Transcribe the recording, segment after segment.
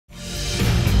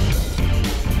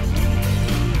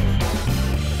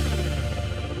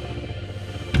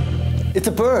It's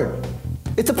a bird.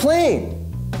 It's a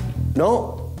plane.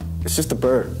 No, it's just a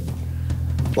bird.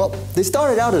 Well, they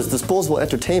started out as disposable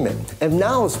entertainment and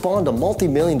now have spawned a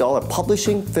multi-million-dollar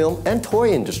publishing, film, and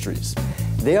toy industries.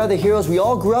 They are the heroes we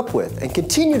all grew up with and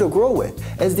continue to grow with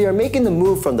as they are making the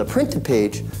move from the printed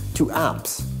page to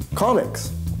apps. Comics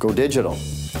go digital.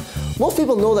 Most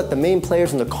people know that the main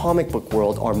players in the comic book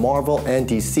world are Marvel and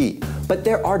DC, but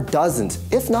there are dozens,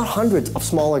 if not hundreds, of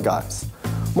smaller guys.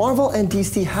 Marvel and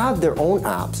DC have their own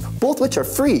apps, both which are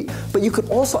free, but you could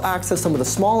also access some of the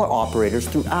smaller operators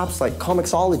through apps like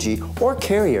Comicology or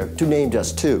Carrier, to name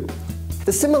just two.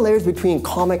 The similarities between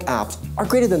comic apps are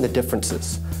greater than the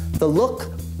differences. The look,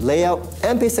 layout,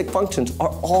 and basic functions are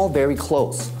all very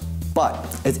close. But,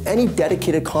 as any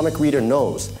dedicated comic reader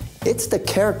knows, it's the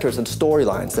characters and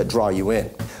storylines that draw you in.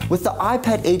 With the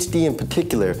iPad HD in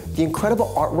particular, the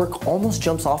incredible artwork almost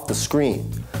jumps off the screen.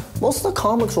 Most of the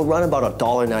comics will run about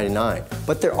 $1.99,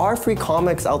 but there are free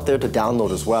comics out there to download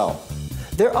as well.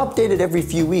 They're updated every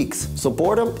few weeks, so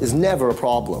boredom is never a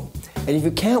problem. And if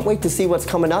you can't wait to see what's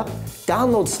coming up,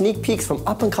 download sneak peeks from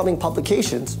up-and-coming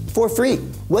publications for free.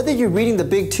 Whether you're reading the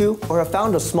big two or have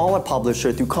found a smaller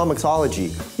publisher through Comicology,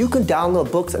 you can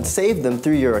download books and save them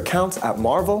through your accounts at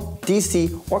Marvel,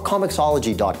 DC, or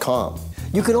Comicology.com.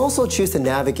 You can also choose to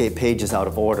navigate pages out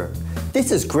of order.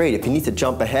 This is great if you need to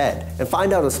jump ahead and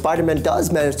find out if Spider-Man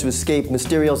does manage to escape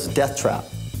Mysterio's death trap.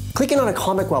 Clicking on a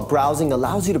comic while browsing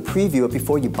allows you to preview it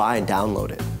before you buy and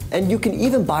download it. And you can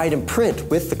even buy it in print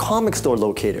with the comic store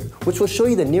locator, which will show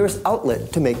you the nearest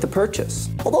outlet to make the purchase.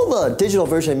 Although the digital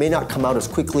version may not come out as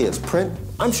quickly as print,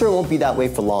 I'm sure it won't be that way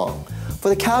for long. For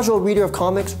the casual reader of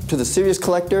comics to the serious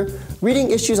collector,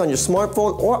 reading issues on your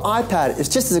smartphone or iPad is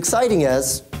just as exciting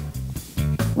as,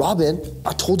 "Robin,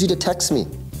 I told you to text me."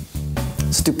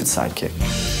 Stupid sidekick.